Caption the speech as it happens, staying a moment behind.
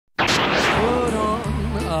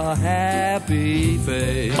a happy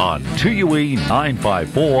face. On 2UE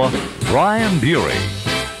 954, Brian Bury.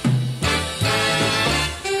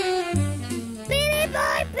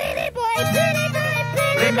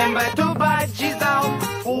 Remember 2 budgies down,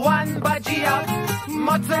 1 budgie up,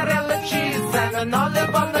 mozzarella cheese and an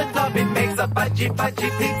olive on the top. It makes a budgie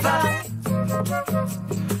pizza,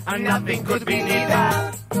 and nothing could be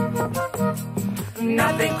neater.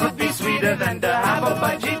 Nothing could be sweeter than to have a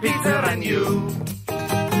budgie pizza and you.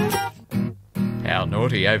 How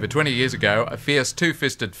naughty. Over 20 years ago, a fierce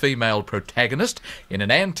two-fisted female protagonist in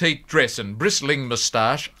an antique dress and bristling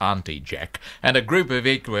moustache, Aunty Jack, and a group of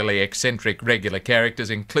equally eccentric regular characters,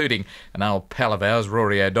 including an old pal of ours,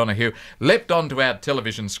 Rory O'Donoghue, leapt onto our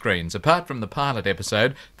television screens. Apart from the pilot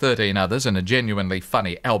episode, 13 others, and a genuinely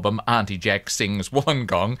funny album, Aunty Jack Sings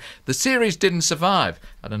Wollongong, the series didn't survive.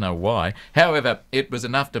 I don't know why. However, it was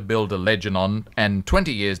enough to build a legend on, and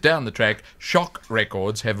 20 years down the track, Shock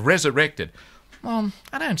Records have resurrected. Well,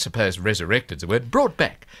 I don't suppose resurrected's a word. Brought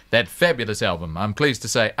back that fabulous album. I'm pleased to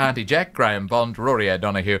say Aunty Jack, Grahame Bond, Rory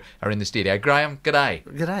O'Donoghue are in the studio. Grahame, g'day.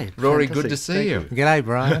 G'day. Rory, Fantastic. good to see you. G'day,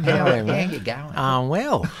 Brian. How are you? How you going?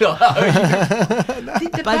 Well. Did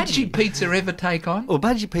the Budgie Pizza ever take on? Well,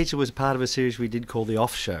 Budgie Pizza was part of a series we did called The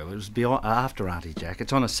Off Show. It was beyond, after Aunty Jack.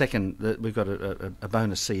 It's on a second. We've got a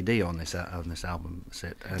bonus CD on this album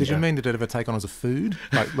set. And, Did you mean did it ever take on as a food?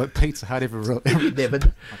 Like Pizza Hut ever?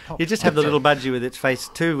 You just have the little budgie with its face,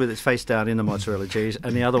 two with its face down in the mozzarella cheese,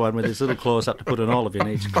 and the other one with its little claws up to put an olive in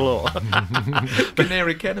each claw.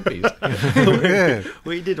 Canary canopies. Yeah.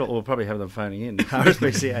 We did, or we'll probably have them phoning in.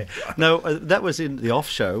 RSPCA. No, that was in The Off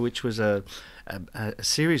Show, which was a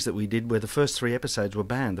series that we did where the first 3 episodes were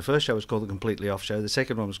banned. The first show was called The Completely Off Show. The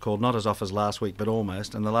second one was called Not As Off As Last Week, But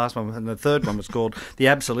Almost. And the third one was called The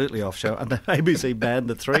Absolutely Off Show. And the ABC banned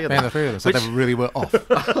the 3 of them. Banned the 3 of them. So they really were off.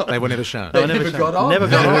 They were never shown. They never got on. Never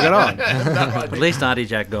got on. At least Aunty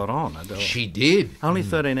Jack got on. She did. Only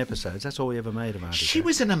 13 episodes. That's all we ever made of Aunty Jack. She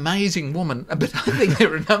was an amazing woman, but I think there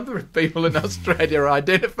were a number of people in Australia who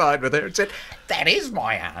identified with her and said, "That is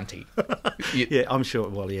my auntie." Yeah, I'm sure.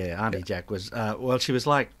 Well, yeah, Aunty Jack was. She was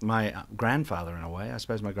like my grandfather in a way. I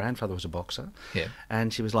suppose my grandfather was a boxer. Yeah.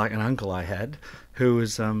 And she was like an uncle I had who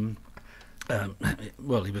was. Well,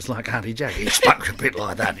 he was like Aunty Jack. He spoke a bit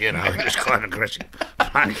like that, you know. He was quite aggressive.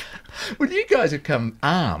 Well, you guys have come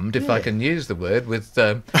armed, if I can use the word, with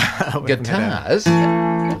guitars.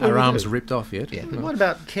 Our arms ripped off yet. Yeah. What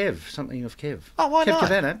about Kev? Something of Kev. Oh, why Kev not?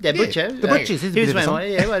 Kavanagh. Yeah, Butcher. The Butchers is a bit of a song.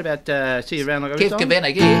 Yeah, what about See You Around Like a Kev Song? Kavanagh,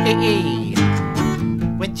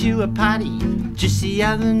 yeah. Went to a party just the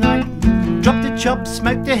other night. Dropped a chop,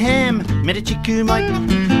 smoked a ham, met a chick who might.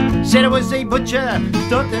 Said I was a butcher,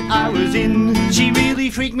 thought that I was in. She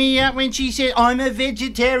really freaked me out when she said I'm a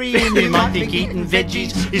vegetarian. You might think eating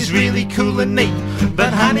veggies is really cool and neat,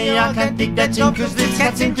 but honey, I can't dig that in cause this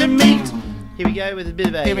cat's into meat. Here we go with a bit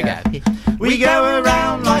of a... Here we go. We go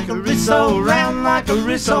around like a risso, round like a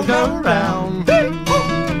risso, go around.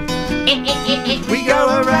 We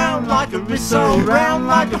go around like a risso, round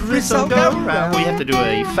like a risso, go around. We have to do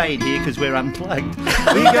a fade here because we're unplugged.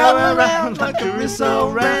 We go around like a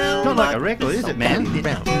risso, round. Not like a record, is it, man?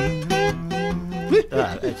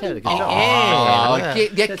 It's had a good job.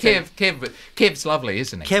 Kev's lovely,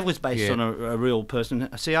 isn't he? Kev was based on a real person.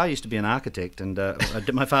 See, I used to be an architect, and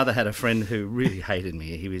my father had a friend who really hated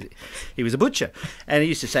me. He was a butcher, and he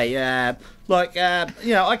used to say, I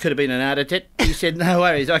could have been an architect. He said, no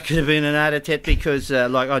worries, I could have been an architect because,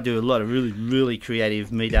 I do a lot of really, really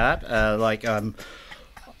creative meat art.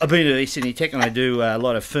 I've been to East Sydney Tech and I do a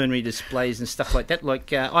lot of fernery displays and stuff like that.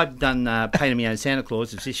 I've done painted my own Santa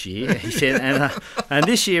Claus this year, he said, and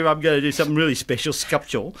this year I'm going to do something really special,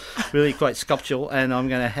 sculptural, really quite sculptural, and I'm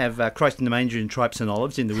going to have Christ in the Manger and Tripes and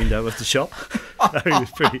Olives in the window of the shop. So he was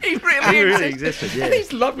pretty. He really existed. Yeah.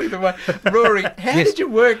 He's lovely the way. Rory, how did you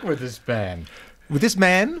work with this band? With this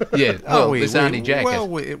man? Yeah, this Aunty Jack.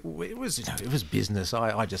 Well, it was business.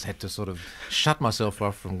 I just had to sort of shut myself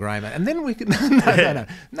off from Grahame, and then we could. No.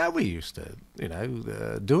 We used to,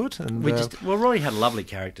 do it. And Rory had a lovely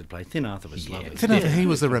character to play. Thin Arthur was lovely. Thin Arthur, he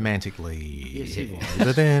was the romantic lead. Yes, he was.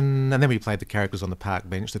 But then we played the characters on the park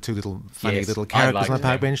bench, the two little funny little characters on the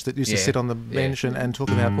park bench that used to sit on the bench and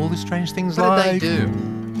talk about all the strange things. What did they do?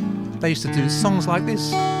 They used to do songs like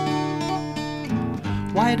this.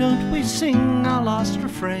 Why don't we sing our last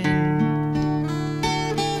refrain?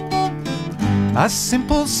 A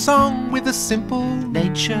simple song with a simple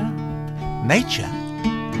nature.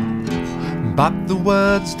 But the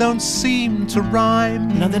words don't seem to rhyme.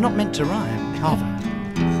 No, they're not meant to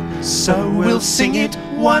rhyme. So we'll sing it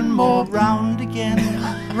one more round again.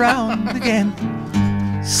 round again.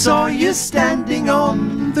 Saw you standing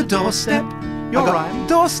on the doorstep. You're right.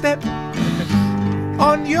 Doorstep.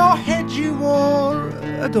 On your head you wore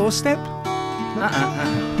a doorstep.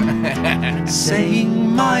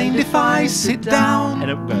 Saying, mind if I sit down?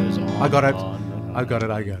 And it goes on. I got it. on. I got it.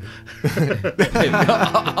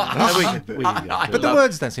 But the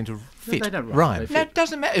words don't seem to fit. They don't rhyme. They No, it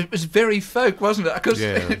doesn't matter. It was very folk, wasn't it? 'Cause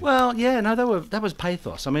Yeah. Well, yeah, no, that was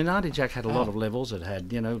pathos. I mean, Aunty Jack had a lot of levels. It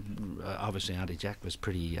had, obviously Aunty Jack was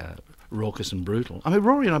pretty raucous and brutal. I mean,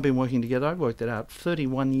 Rory and I have been working together. I worked it out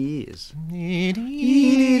 31 years.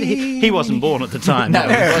 He wasn't born at the time. No,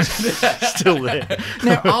 he wasn't. Still there.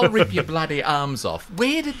 Now, I'll rip your bloody arms off.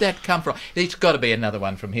 Where did that come from? It's got to be another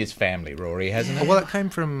one from his family, Rory, hasn't it? Well, it came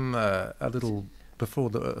from a little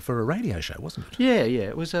for a radio show, wasn't it? Yeah.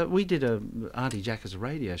 It was. We did a Aunty Jack as a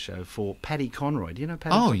radio show for Paddy Conroy. Do you know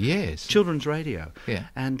Paddy? Oh, Conroy? yes. Children's radio. Yeah.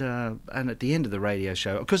 And at the end of the radio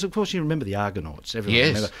show, because of course you remember the Argonauts. Everyone Yes,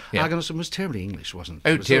 remember. yeah. Argonauts was terribly English, wasn't it?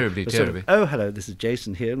 Oh, It was terribly, sort of, terribly. oh, hello, this is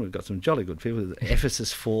Jason here, and we've got some jolly good people.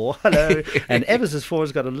 Ephesus 4, hello. And Ephesus 4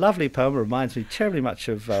 has got a lovely poem. It reminds me terribly much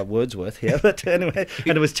of Wordsworth here. But anyway,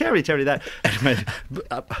 and it was terribly that. Anyway,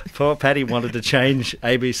 poor Paddy wanted to change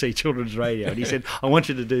ABC Children's Radio, and he said, I want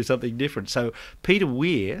you to do something different. So Peter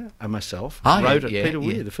Weir and myself wrote it. yeah, Peter yeah.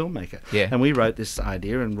 Weir, the filmmaker. Yeah. And we wrote this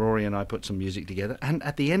idea, and Rory and I put some music together. And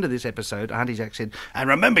at the end of this episode, Aunty Jack said, and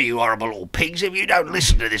remember, you horrible little pigs, if you don't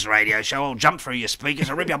listen to this radio show, I'll jump through your speakers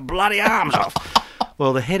and rip your bloody arms off.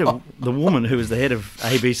 Well, the woman who was the head of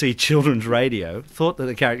ABC Children's Radio thought that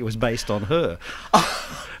the character was based on her.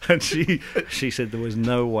 And she said there was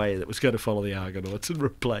no way that was going to follow the Argonauts and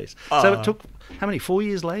replace. So it took, 4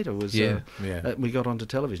 years later was we got onto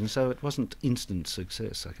television, so it wasn't instant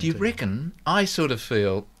success. Do you reckon? I sort of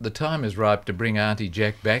feel the time is ripe to bring Aunty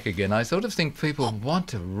Jack back again. I sort of think people want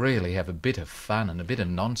to really have a bit of fun and a bit of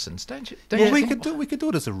nonsense, don't you? Don't you we think? could do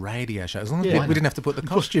it as a radio show, as long as Yeah. we didn't have to put the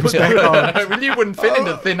costumes back on. Well, you wouldn't fit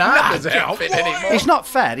into Thin Arthur's outfit anymore. He's not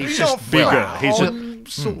fat, he's just bigger. He's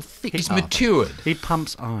sort of thick. He's matured. he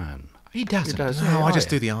pumps iron. He doesn't. No, I just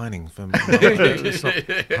do the ironing for me.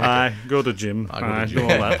 I go to gym. I do all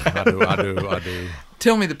that. I do.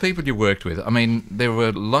 Tell me the people you worked with. I mean, there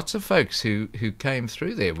were lots of folks who came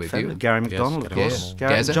through there with you. Gary McDonald, of course.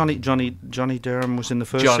 Gary, Johnny Durham was in the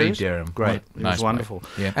first Johnny series. Durham. Great. It Nice was wonderful.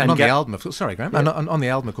 bloke. Yeah. And on the album, sorry, Graham. And on the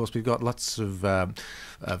album, of course, we've got lots of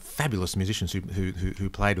fabulous musicians who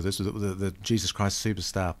played with us. The Jesus Christ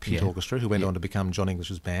Superstar Pit Orchestra, who went on to become John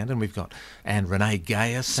English's band, and we've got Renee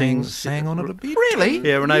Gayer sang on it a bit. Really?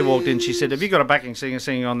 Yeah, Renee walked in. She said, "Have you got a backing singer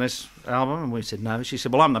singing on this album?" And we said, "No." She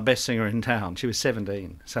said, "Well, I'm the best singer in town." She was 17.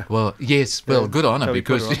 So Well, yes. Well, good on her, so we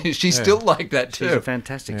put because her on. she's still like that too. she's a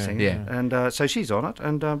fantastic singer. Yeah. And so she's on it.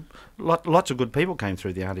 And lots of good people came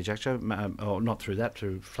through the Aunty Jack show. Or not through that,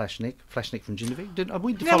 through Flashnick from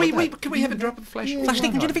Gindervik. Can we have a drop of Flash?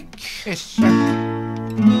 Flashnick and Gindervik. Yes.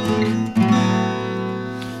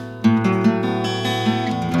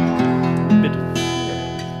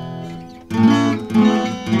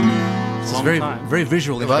 This is very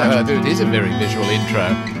visual. Well, introduction. it is a very visual intro.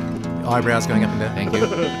 Eyebrows going up and down. Thank you.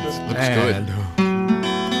 Looks And- good.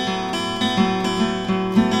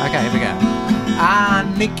 Okay, here we go.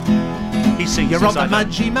 Nick, He sings. you're on the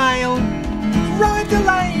Mudgee Mail. Ride the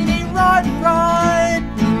lady, ride.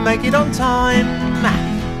 Make it on time.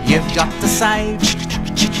 You've got to say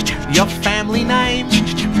your family name.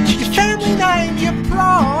 Your family name, your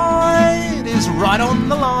pride is right on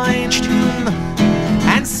the line.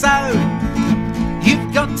 And so,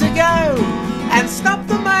 you've got to go and stop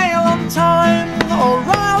the mail on time, or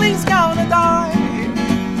Riley's gonna die.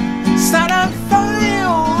 So don't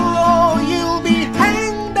fail, or you'll be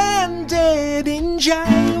hanged and dead in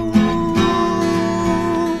jail.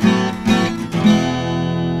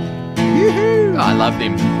 Yoo-hoo. I loved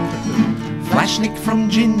him. Flashnick from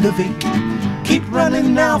Gindervik, keep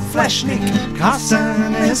running now, Flashnick.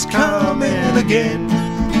 Carson is coming again.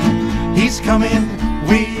 He's coming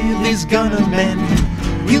with his gunner men.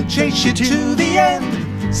 He'll chase you to the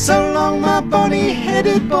end. So long, my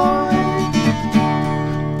bonny-headed boy.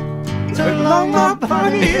 So long, my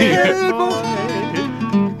bonny-headed boy.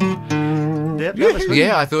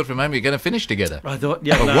 Yeah, I thought for a moment you're going to finish together. I thought,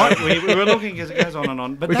 no, we were looking as it goes on and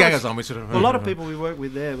on. But We that goes was- on, we sort of- a lot of people we worked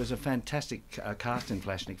with there. Was a fantastic cast in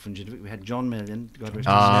Flashnick from Gindervik. We had John Million, God rest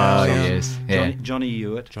his Oh, soul. yes. Yeah. Johnny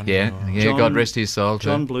Hewitt. Yeah. John- God rest his soul. too.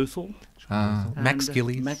 John Bluthal. Max and,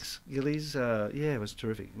 Gillies. Max Gillies, it was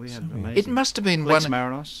terrific. We had amazing. It must have been Lex one.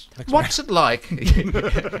 Marinos. What's it like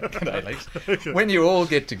G'day, Lex. When you all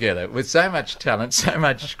get together with so much talent, so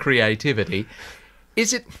much creativity?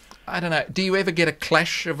 Is it?